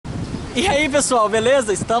E aí pessoal,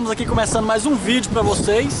 beleza? Estamos aqui começando mais um vídeo pra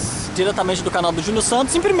vocês, diretamente do canal do Júnior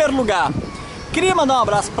Santos. Em primeiro lugar, queria mandar um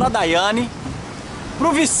abraço pra Daiane,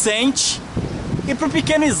 pro Vicente e pro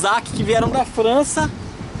pequeno Isaac, que vieram da França,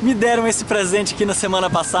 me deram esse presente aqui na semana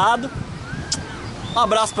passada. Um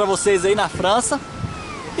abraço pra vocês aí na França.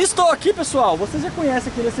 Estou aqui pessoal, vocês já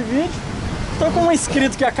conhecem aqui nesse vídeo, estou com um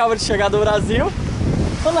inscrito que acaba de chegar do Brasil.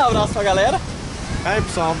 Vamos dar um abraço pra galera. Aí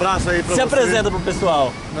pessoal, um abraço aí pra você. Se apresenta pro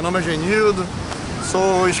pessoal. Meu nome é Genildo,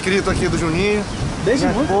 sou inscrito aqui do Juninho. Desde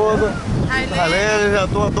minha muito esposa, Railene, já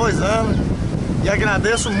estou há 2 anos. E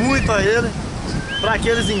agradeço muito a ele. Para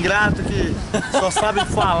aqueles ingratos que só sabem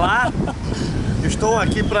falar, estou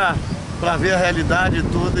aqui para ver a realidade e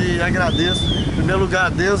tudo. E agradeço, em primeiro lugar, a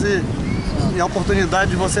Deus e a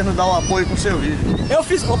oportunidade de você nos dar um apoio com o seu vídeo. Eu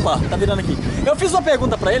fiz... Opa, tá virando aqui. Eu fiz uma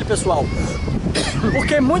pergunta para ele, pessoal.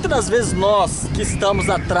 Porque muitas das vezes nós que estamos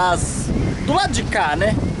atrás, do lado de cá,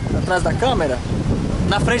 né? Atrás da câmera,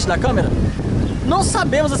 na frente da câmera, não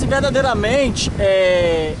sabemos assim verdadeiramente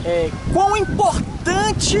quão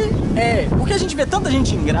importante é. Porque a gente vê tanta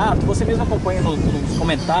gente ingrata, você mesmo acompanha nos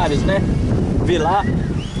comentários, né? Vê lá.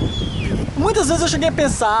 Muitas vezes eu cheguei a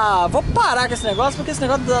pensar, vou parar com esse negócio, porque esse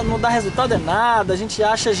negócio não dá resultado é nada, a gente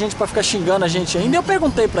acha gente pra ficar xingando a gente ainda. E eu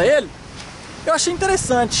perguntei pra ele, eu achei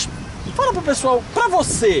interessante. Fala pro pessoal, pra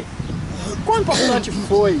você, quão importante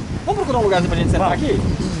foi... Vamos procurar um lugarzinho pra gente sentar aqui?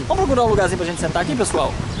 Vamos procurar um lugarzinho pra gente sentar aqui,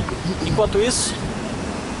 pessoal? Enquanto isso,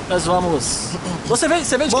 nós vamos... Você veio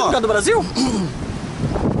de que lugar do Brasil?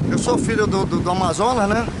 Eu sou filho do Amazonas,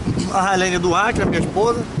 né? A Railene do Acre, a minha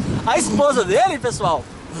esposa. A esposa dele, pessoal,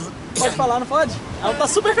 pode falar, não pode? Ela tá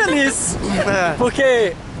super feliz,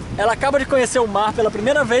 porque ela acaba de conhecer o mar pela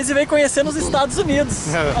primeira vez e veio conhecer nos Estados Unidos.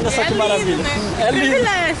 Olha só que maravilha. Lindo, né? É lindo.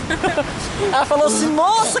 Ela falou assim,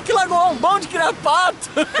 nossa, que lagoão bom de criar pato.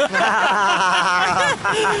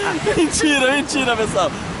 Mentira,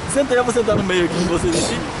 pessoal. Senta aí, eu vou sentar no meio aqui com vocês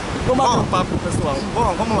aqui. Vamos bater um papo com o pessoal.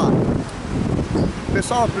 Bom, vamos lá.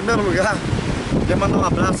 Pessoal, em primeiro lugar, quero mandar um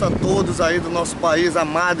abraço a todos aí do nosso país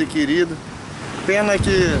amado e querido. Pena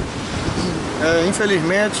que,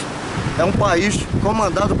 infelizmente, é um país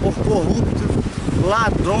comandado por corruptos,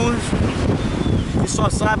 ladrões, que só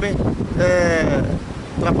sabem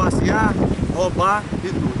trapacear, roubar e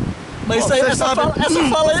tudo. Mas isso aí, essa fala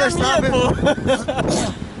aí é minha, pô.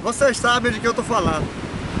 Vocês sabem de que eu tô falando.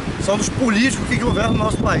 São dos políticos que governam o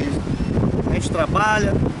nosso país. A gente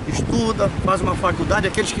trabalha, estuda, faz uma faculdade,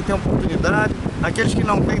 aqueles que têm oportunidade, aqueles que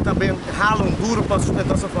não têm também ralam duro para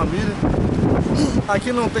sustentar sua família.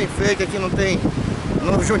 Aqui não tem fake, aqui não tem...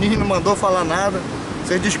 O Juninho não mandou falar nada.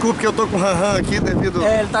 Vocês desculpem que eu tô com ran-ran aqui devido...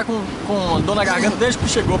 ele tá com dor na garganta desde que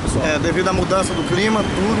chegou, pessoal. Devido à mudança do clima,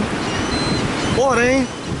 tudo. Porém,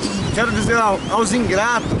 quero dizer aos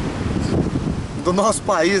ingratos do nosso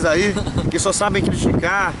país aí, que só sabem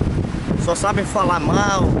criticar, só sabem falar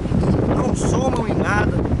mal, não somam em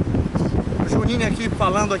nada. O Juninho aqui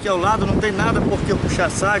falando aqui ao lado, não tem nada por que eu puxar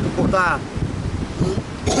saco, por estar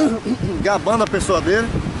gabando a pessoa dele.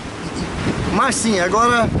 Mas sim,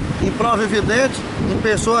 agora em prova evidente, em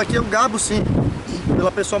pessoa aqui eu gabo sim,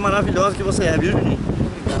 pela pessoa maravilhosa que você é, viu, Juninho?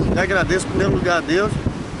 E agradeço em primeiro lugar a Deus,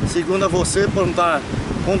 segundo a você por não estar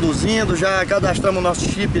conduzindo, já cadastramos o nosso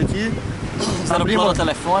chip aqui. Abrimos o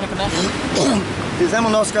telefônico, né?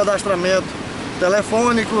 Fizemos nosso cadastramento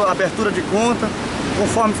telefônico, abertura de conta,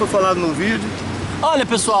 conforme foi falado no vídeo. Olha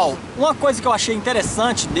pessoal, uma coisa que eu achei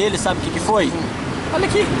interessante dele, sabe o que foi? Olha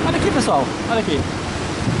aqui pessoal, olha aqui.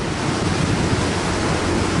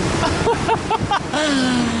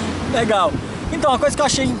 Legal. Então, a coisa que eu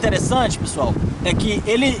achei interessante, pessoal, é que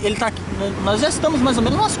ele tá aqui, nós já estamos mais ou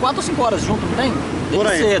menos umas 4 ou 5 horas juntos, não tem?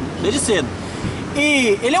 Desde cedo.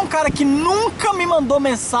 E ele é um cara que nunca me mandou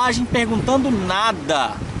mensagem perguntando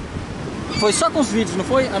nada. Foi só com os vídeos, não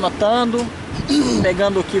foi? Anotando,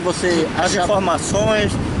 pegando o que você achava. As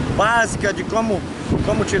informações básicas de como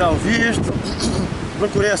tirar o visto.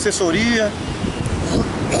 Procurei assessoria.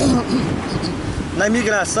 Na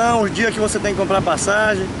imigração, os dias que você tem que comprar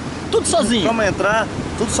passagem. Tudo sozinho. Como entrar,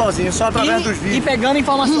 tudo sozinho, só através dos vídeos. E pegando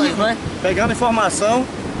informações, não é? Pegando informação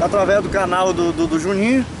através do canal do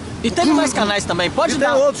Juninho. E teve mais canais também, pode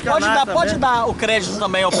dar o crédito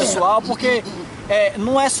também ao pessoal, porque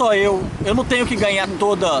não é só eu não tenho que ganhar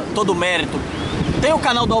todo o mérito. Tem o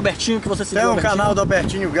canal do Albertinho que você seguiu. Tem o canal do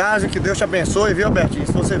Albertinho Gásio, que Deus te abençoe, viu, Albertinho?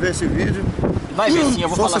 Se você ver esse vídeo. Vai ver sim, eu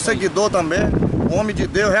vou falar. Sou seu seguidor também, homem de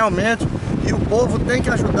Deus realmente, e o povo tem que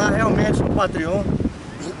ajudar realmente o Patreon.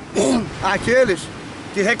 Aqueles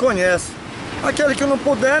que reconhecem. Aqueles que não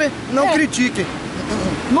puderem, não critiquem.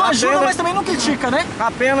 Não ajuda, mas também não critica, né?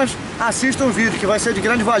 Apenas assista um vídeo que vai ser de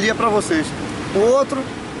grande valia para vocês. O outro,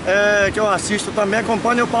 que eu assisto também,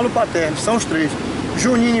 acompanho é o Paulo Paterno, são os três.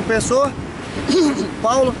 Juninho em pessoa,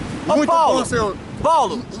 Paulo, muito bom seu...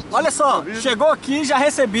 Paulo, olha só, chegou aqui, já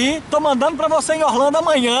recebi, tô mandando pra você em Orlando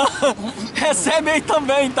amanhã. Recebe aí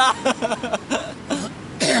também, tá?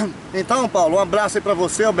 Então, Paulo, um abraço aí pra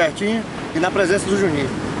você, Albertinho, e na presença do Juninho.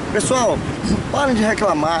 Pessoal, parem de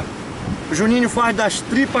reclamar. O Juninho faz das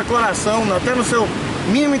tripas coração, até no seu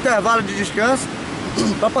mínimo intervalo de descanso,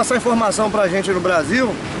 pra passar informação pra gente no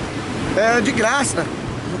Brasil, de graça.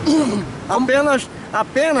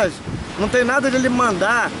 Apenas, não tem nada de ele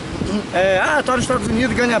mandar. Tá nos Estados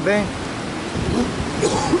Unidos e ganha bem.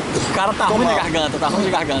 O cara tá ruim de garganta, tá ruim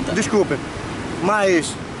de garganta. Desculpa,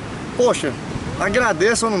 mas, poxa,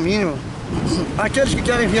 agradeçam no mínimo. Aqueles que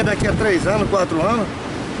querem vir daqui a 3 anos, 4 anos,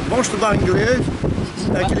 vão estudar inglês,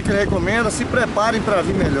 é aquilo que ele recomenda, se preparem para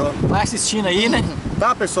vir melhor. Vai assistindo aí, né?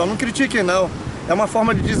 Tá, pessoal, não critiquem não. É uma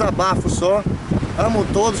forma de desabafo só. Amo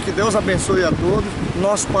todos, que Deus abençoe a todos.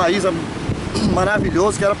 Nosso país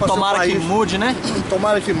maravilhoso, que era para ser um país... Tomara que mude, né?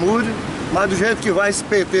 Tomara que mude, mas do jeito que vai esse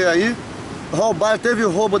PT aí, roubar, teve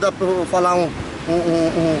o roubo da... Vou falar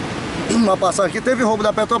uma passagem aqui, teve roubo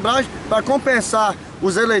da Petrobras, para compensar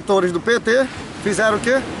os eleitores do PT, fizeram o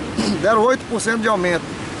quê? Deram 8% de aumento.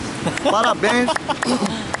 Parabéns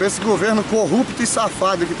para esse governo corrupto e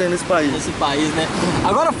safado que tem nesse país. Nesse país, né?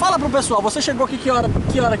 Agora fala pro pessoal, você chegou aqui, que hora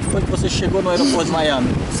que foi que você chegou no aeroporto de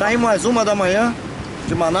Miami? Saímos às 1 da manhã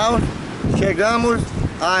de Manaus, chegamos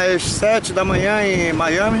às 7 da manhã em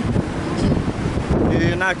Miami,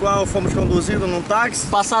 e na qual fomos conduzidos num táxi.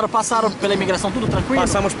 Passaram pela imigração tudo tranquilo?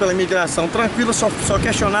 Passamos pela imigração tranquilo, só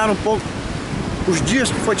questionaram um pouco os dias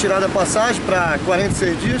que foi tirada a passagem para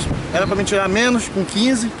 46 dias. Era para me tirar menos, com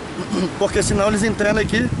 15, porque senão eles entendem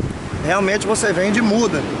que realmente você vem de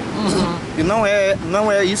muda. E não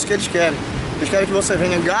é isso que eles querem. Eles querem que você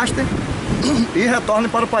venha, gastem e retorne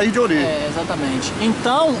para o país de origem. Exatamente.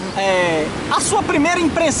 Então, a sua primeira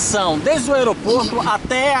impressão desde o aeroporto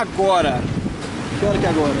até agora? Que hora que é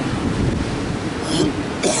agora?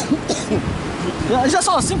 Já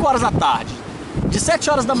são as 5 horas da tarde. De 7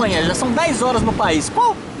 horas da manhã, já são 10 horas no país.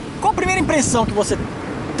 Qual a primeira impressão que você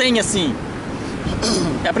tem assim?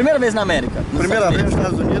 É a primeira vez na América? Primeira vez nos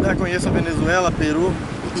Estados Unidos, reconheço a Venezuela, Peru,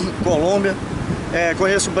 Colômbia,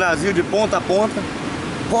 conheço o Brasil de ponta a ponta.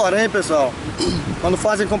 Porém, pessoal, quando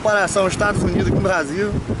fazem comparação Estados Unidos com o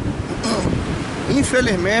Brasil,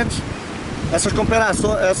 infelizmente, essas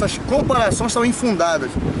comparações são infundadas.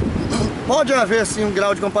 Pode haver sim um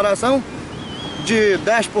grau de comparação de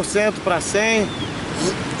 10% para 100%.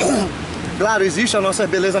 Claro, existe a nossa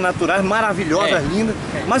beleza natural, maravilhosa, linda,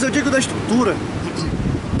 mas eu digo da estrutura,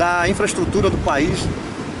 da infraestrutura do país,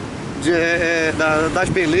 das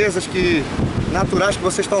belezas naturais que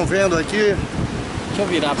vocês estão vendo aqui. Deixa eu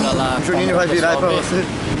virar para lá. O Juninho vai virar aí para você.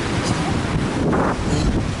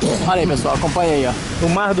 Olha aí, pessoal, acompanha aí, ó. O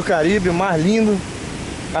Mar do Caribe, o mar lindo.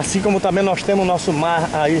 Assim como também nós temos o nosso mar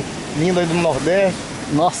aí, lindo aí do Nordeste.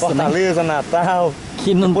 Nossa, Fortaleza, né? Natal,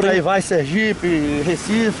 que não por tem... aí vai, Sergipe,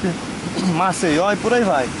 Recife, Maceió e por aí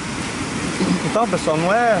vai. Então, pessoal,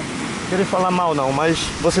 não é querer falar mal não, mas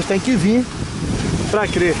vocês têm que vir para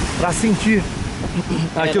crer, para sentir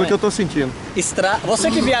aquilo que eu tô sentindo.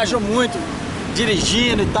 Você que viajou muito,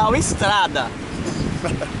 dirigindo e tal, estrada.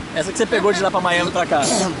 Essa que você pegou de lá para Miami para cá.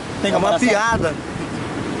 Tem uma piada.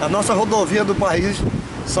 A nossa rodovia do país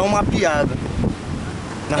são uma piada.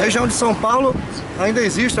 Na região de São Paulo ainda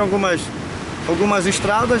existem algumas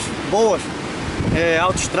estradas boas,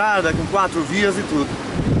 autoestrada com 4 vias e tudo.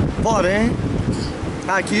 Porém,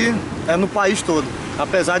 aqui é no país todo,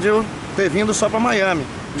 apesar de eu ter vindo só para Miami.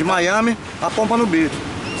 De Miami a Pompano Beach.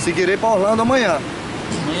 Seguirei para Orlando amanhã.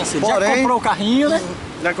 Porém, já comprou o carrinho, né?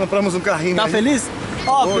 Já compramos um carrinho. Tá aí. Feliz?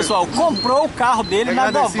 Ó, pessoal, comprou o carro dele na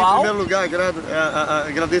Doval. Em primeiro lugar,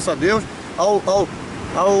 agradeço a Deus, ao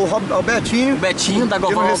Betinho. O Betinho da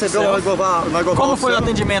Doval. Que nos recebeu na Doval. Como foi o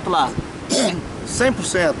atendimento lá?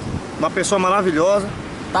 100%. Uma pessoa maravilhosa.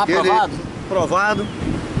 Tá aprovado? Aprovado.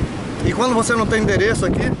 E quando você não tem endereço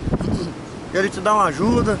aqui, ele te dá uma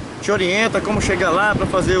ajuda, te orienta como chegar lá para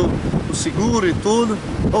fazer o seguro e tudo.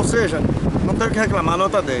 Ou seja, não tem o que reclamar,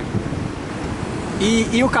 nota 10.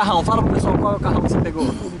 E o carrão? Fala pro pessoal qual é o carrão que você pegou.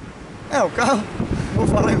 O carro, vou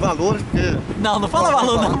falar em valores, porque... Não fala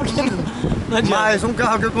valor não, porque não adianta. Mas um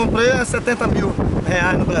carro que eu comprei é 70 mil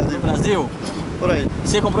reais no Brasil. No Brasil? Por aí.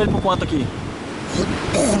 Você comprou ele por quanto aqui?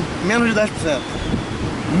 Menos de 10%.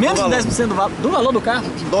 Menos de 10% do valor do carro?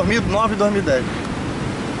 2009 e 2010.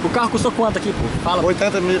 O carro custou quanto aqui, pô? Fala.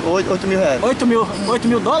 8 mil reais. 8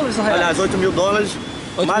 mil dólares ou reais? Aliás, 8 mil dólares,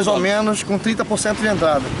 mais ou menos com 30% de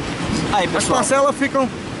entrada. Aí, As pessoal. parcelas ficam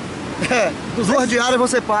Duas diárias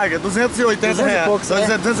você paga, 280 reais, poucos,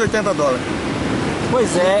 né? 280 dólares.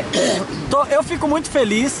 Pois é, eu fico muito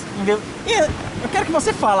feliz em ver. E eu quero que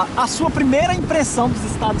você fale a sua primeira impressão dos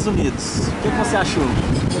Estados Unidos. O que você achou?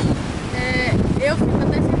 Eu fico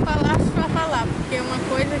até sem palavras pra falar, porque é uma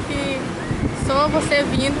coisa que só você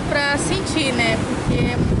vindo pra sentir, né? Porque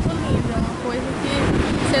é muito lindo, é uma coisa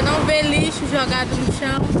que você não vê lixo jogado no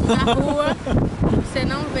chão, na rua, você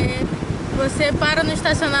não vê. Você para no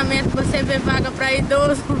estacionamento, você vê vaga pra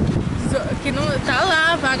idoso, que não tá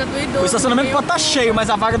lá, a vaga do idoso. O estacionamento pode estar cheio, mas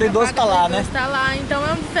a vaga do idoso tá lá, né? Tá lá, então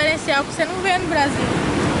é um diferencial que você não vê no Brasil.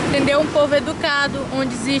 Entendeu? Um povo educado,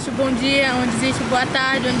 onde existe o bom dia, onde existe o boa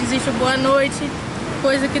tarde, onde existe o boa noite,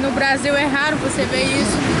 coisa que no Brasil é raro você ver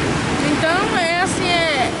isso. Então é assim,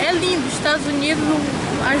 é lindo. Estados Unidos,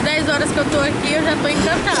 às 10 horas que eu tô aqui, eu já tô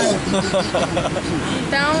encantada.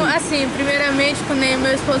 Então, assim, primeiramente, como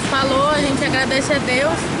meu esposo falou, a gente agradece a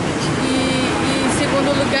Deus. E em segundo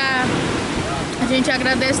lugar, a gente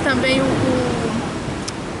agradece também o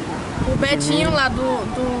Betinho lá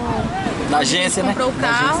da agência, comprou o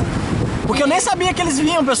carro. Porque eu nem sabia que eles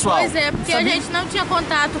vinham, pessoal. Pois é, porque a gente não tinha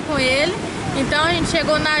contato com ele. Então a gente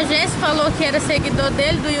chegou na agência, falou que era seguidor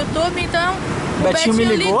dele do YouTube. Então o Betinho me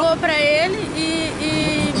ligou pra ele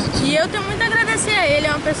e eu tenho muito a agradecer a ele. É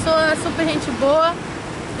uma pessoa super gente boa.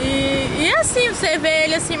 E assim, você vê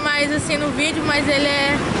ele assim mais assim no vídeo, mas ele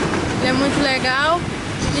é muito legal.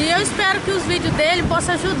 E eu espero que os vídeos dele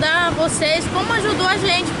possam ajudar vocês, como ajudou a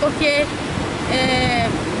gente, porque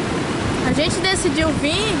a gente decidiu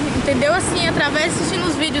vir, entendeu? Assim, através de assistindo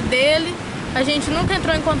os vídeos dele. A gente nunca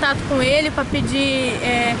entrou em contato com ele para pedir,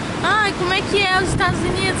 como é que é os Estados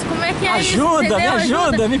Unidos, como é que é isso, entendeu? Me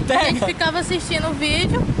ajuda, me pega. A gente ficava assistindo o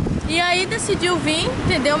vídeo e aí decidiu vir,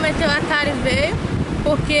 entendeu? Meteu a cara e veio,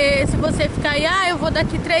 porque se você ficar aí, eu vou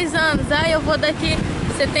daqui 3 anos, eu vou daqui...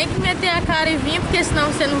 Você tem que meter a cara e vir, porque senão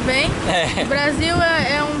você não vem. O Brasil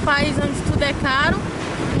é um país onde tudo é caro,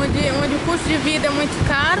 onde o custo de vida é muito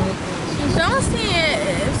caro. Então, assim,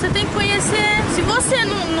 você tem que conhecer. Se você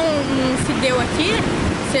não se deu aqui,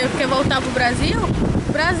 você quer voltar pro Brasil,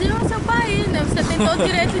 o Brasil é o seu país, né? Você tem todo o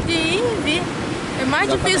direito de ir e vir. É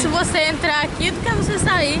mais difícil você entrar aqui do que você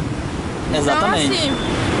sair. Exatamente. Então,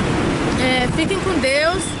 assim, fiquem com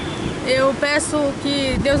Deus. Eu peço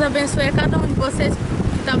que Deus abençoe a cada um de vocês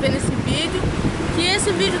que está vendo esse vídeo. Que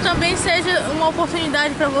esse vídeo também seja uma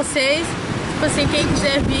oportunidade para vocês. Tipo assim, quem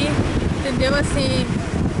quiser vir, entendeu? Assim,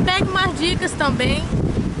 pegue mais dicas também,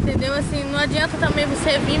 entendeu? Assim, não adianta também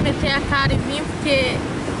você vir, meter a cara e vir, porque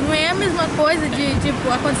não é a mesma coisa de,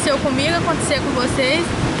 tipo, aconteceu comigo, acontecer com vocês.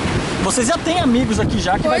 Vocês já têm amigos aqui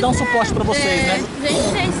já que vai dar um suporte pra vocês, né?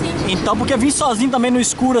 Gente, tem sim. Então, porque vir sozinho também no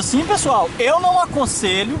escuro assim, pessoal, eu não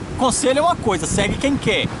aconselho. Conselho é uma coisa, segue quem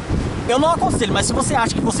quer. Eu não aconselho, mas se você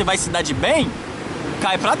acha que você vai se dar de bem,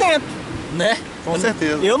 cai pra dentro, né? Com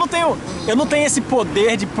certeza. Eu não tenho esse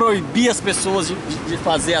poder de proibir as pessoas de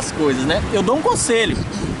fazer as coisas, né? Eu dou um conselho.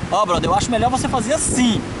 Brother, eu acho melhor você fazer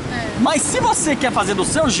assim. Mas se você quer fazer do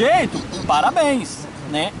seu jeito, parabéns,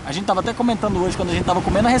 né? A gente tava até comentando hoje, quando a gente tava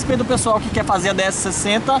comendo, a respeito do pessoal que quer fazer a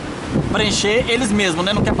DS60, preencher eles mesmos,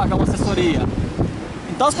 né? Não quer pagar uma assessoria.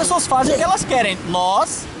 Então as pessoas fazem o que elas querem.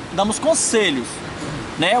 Nós damos conselhos,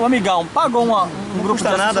 né? O amigão pagou um grupo de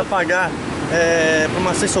assessoria. Não custa nada pagar para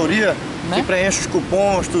uma assessoria, né? Que preenche os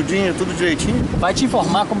cupons, tudinho, tudo direitinho. Vai te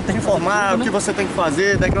informar como tem que informar, tudo, o que você tem que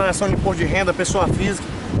fazer, declaração de imposto de renda, pessoa física,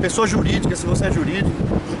 pessoa jurídica, se você é jurídico,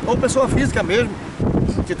 ou pessoa física mesmo,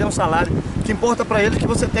 que tem um salário. O que importa para eles é que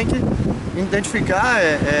você tem que identificar,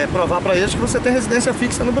 provar para eles que você tem residência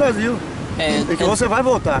fixa no Brasil e que você vai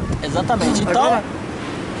voltar. Exatamente. Então, agora,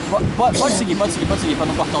 pode seguir, para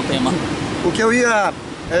não cortar o tema. O que eu ia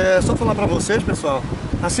só falar para vocês, pessoal,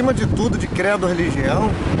 acima de tudo, de credo, religião,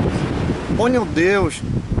 ponham Deus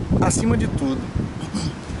acima de tudo.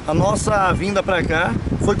 A nossa vinda para cá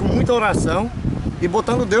foi com muita oração e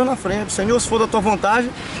botando Deus na frente. Senhor, se for da tua vontade,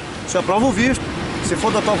 você aprova o visto. Se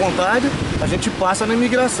for da tua vontade, a gente passa na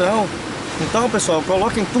imigração. Então, pessoal,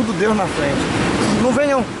 coloquem tudo Deus na frente. Não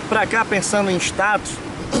venham para cá pensando em status,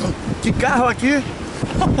 que carro aqui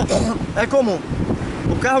é comum.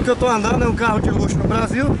 O carro que eu tô andando é um carro de luxo no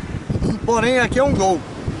Brasil, porém aqui é um Gol.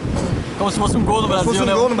 Como se fosse um Gol no Brasil, fosse um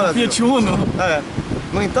né? Gol no Brasil. Fiat Uno.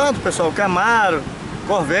 No entanto, pessoal, Camaro,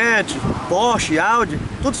 Corvette, Porsche, Audi,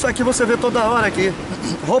 tudo isso aqui você vê toda hora aqui.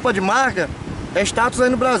 Roupa de marca é status aí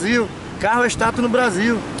no Brasil. Carro é status no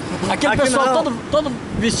Brasil. Aquele aqui pessoal todo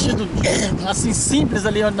vestido assim, simples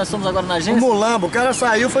ali onde nós estamos agora na agência. Um mulambo, o cara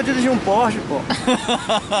saiu, foi dirigir um Porsche, pô.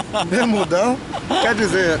 Bermudão. Quer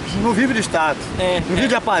dizer, não vive de status, não vive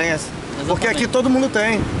de aparência. Exatamente. Porque aqui todo mundo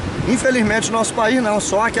tem. Infelizmente, nosso país não,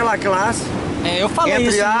 só aquela classe. Eu falei Entre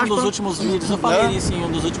isso em um aspas, dos últimos vídeos, eu falei né? isso em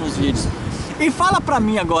um dos últimos vídeos. E fala pra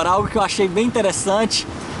mim agora algo que eu achei bem interessante.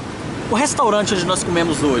 O restaurante onde nós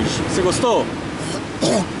comemos hoje, você gostou?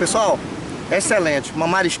 Pessoal, excelente. Uma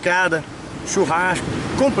mariscada, churrasco,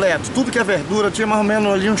 completo. Tudo que é verdura, tinha mais ou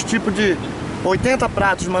menos ali uns tipos de 80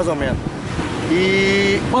 pratos mais ou menos.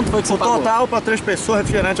 E Quanto foi que você o pagou? total para 3 pessoas,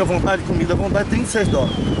 refrigerante à vontade, comida à vontade, 36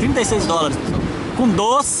 dólares. 36 dólares, pessoal. Com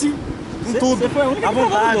doce. Com tudo, Você foi a única à que pagou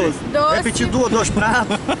vontade. doce. Doce. Repetir dois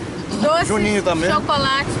pratos. Doce, Juninho também.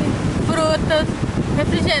 chocolate, frutas,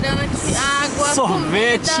 refrigerante, água,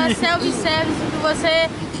 Sorvete. comida, self-service que você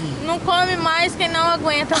não come mais quem não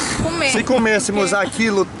aguenta comer. Se comêssemos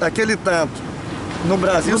aquele tanto no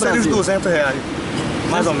Brasil, seria os 200 reais.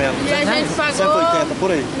 Mais ou menos. E a gente pagou 180,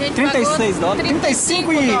 por aí. a gente 36 pagou dólares,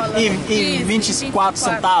 35 e Isso, 24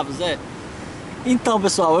 centavos, Então,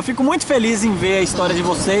 pessoal, eu fico muito feliz em ver a história de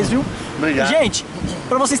vocês, viu? Obrigado. Gente,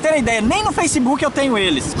 pra vocês terem ideia, nem no Facebook eu tenho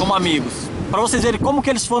eles como amigos. Pra vocês verem como que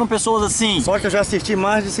eles foram pessoas assim. Só que eu já assisti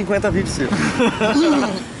mais de 50 vídeos seus.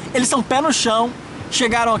 Eles são pé no chão,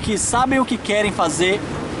 chegaram aqui, sabem o que querem fazer,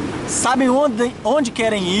 sabem onde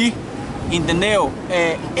querem ir, entendeu?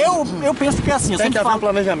 Eu penso que é assim, eu Tem sempre que haver falo, um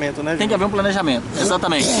planejamento, né, tem que haver um planejamento,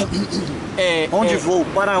 exatamente. Onde vou,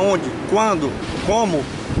 para onde, quando, como.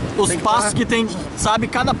 Os Tem que passos estar- que tem, sabe,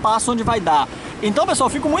 cada passo onde vai dar. Então, pessoal,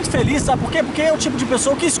 eu fico muito feliz, sabe por quê? Porque é o tipo de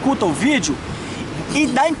pessoa que escuta o vídeo e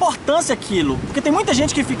dá importância àquilo. Porque tem muita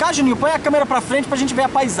gente que fica, Juninho, põe a câmera pra frente pra gente ver a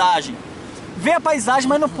paisagem. Vê a paisagem,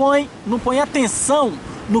 mas não põe atenção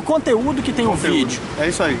no conteúdo que tem o vídeo. É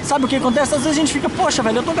isso aí. Sabe o que acontece? Às vezes a gente fica, poxa,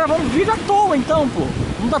 velho, eu tô gravando vídeo à toa, então, pô.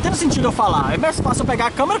 Não tá tendo sentido eu falar. É mais fácil eu pegar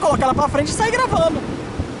a câmera, colocar ela pra frente e sair gravando.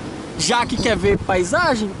 Já que quer ver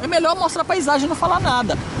paisagem, é melhor mostrar a paisagem e não falar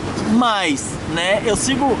nada. Mas, né, eu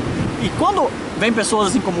sigo... E quando vem pessoas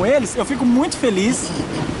assim como eles, eu fico muito feliz,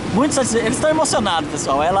 muito satisfeito. Eles estão emocionados,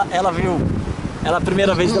 pessoal. Ela viu... Ela a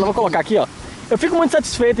primeira vez dela, eu vou colocar aqui, ó. Eu fico muito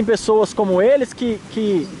satisfeito em pessoas como eles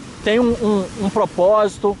que tem um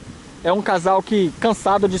propósito. É um casal que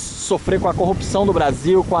cansado de sofrer com a corrupção do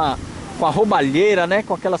Brasil, com a roubalheira, né?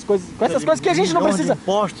 Com aquelas coisas, com essas coisas que a gente não precisa.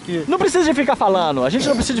 Não precisa de ficar falando. A gente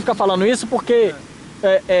não precisa de ficar falando isso porque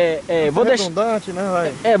vou deixar. Redundante,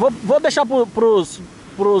 né, vai? Vou deixar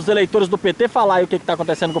pros eleitores do PT falar aí o que está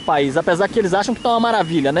acontecendo com o país, apesar que eles acham que tá uma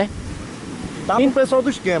maravilha, né? Tá pro pessoal do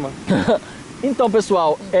esquema. Então,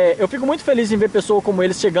 pessoal, eu fico muito feliz em ver pessoas como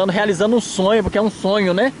eles chegando, realizando um sonho, porque é um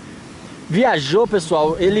sonho, né? Viajou,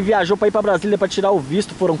 pessoal, ele viajou para ir para Brasília para tirar o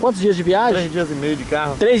visto. Foram quantos dias de viagem? 3 dias e meio de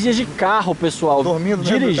carro. 3 dias de carro, pessoal. Dormindo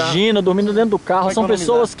dentro do dirigindo, dormindo dentro do carro. São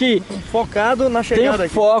pessoas que focado na têm chegada um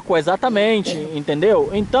aqui. foco, exatamente, entendeu?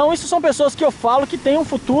 Então, isso são pessoas que eu falo que têm um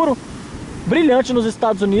futuro brilhante nos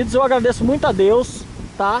Estados Unidos. Eu agradeço muito a Deus,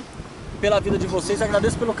 tá? Pela vida de vocês,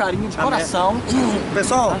 agradeço pelo carinho de coração.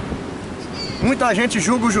 Pessoal, muita gente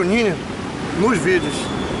julga o Juninho nos vídeos.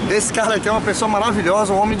 Esse cara aqui é uma pessoa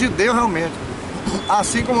maravilhosa, um homem de Deus realmente.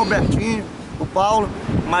 Assim como o Bertinho, o Paulo,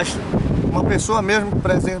 mas uma pessoa mesmo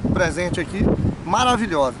presente aqui,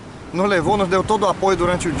 maravilhosa. Nos levou, nos deu todo o apoio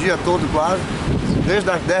durante o dia todo quase, desde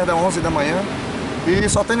as 10 da 11 da manhã. E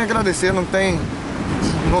só tenho a agradecer, não tenho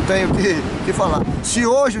o que falar. Se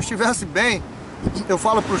hoje eu estivesse bem, eu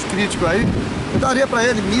falo para os críticos aí, eu daria para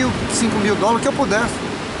ele 1.000, 5.000 dólares, que eu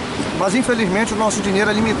pudesse. Mas infelizmente o nosso dinheiro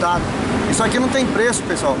é limitado. Isso aqui não tem preço,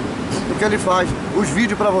 pessoal, o que ele faz, os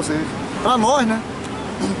vídeos para vocês. Para nós, né?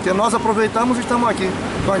 Porque nós aproveitamos e estamos aqui,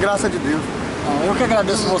 com a graça de Deus. Eu que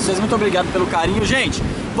agradeço vocês, muito obrigado pelo carinho. Gente,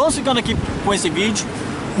 vamos ficando aqui com esse vídeo.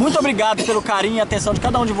 Muito obrigado pelo carinho e atenção de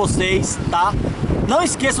cada um de vocês, tá? Não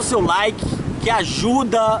esqueça o seu like, que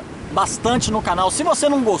ajuda bastante no canal. Se você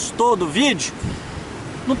não gostou do vídeo,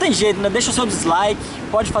 não tem jeito, né? Deixa o seu dislike,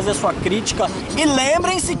 pode fazer a sua crítica. E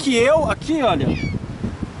lembrem-se que eu, aqui, olha,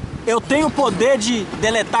 eu tenho o poder de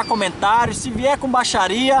deletar comentários. Se vier com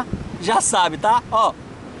baixaria, já sabe, tá? Ó,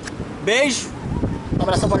 beijo. Um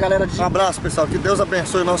abração pra galera de... Um abraço, pessoal. Que Deus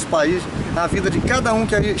abençoe o nosso país, a vida de cada um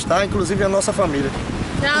que aí está, inclusive a nossa família.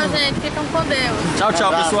 Tchau, gente. Ficam com Deus. Tchau, tchau,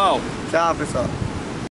 Um abraço. pessoal. Tchau, pessoal.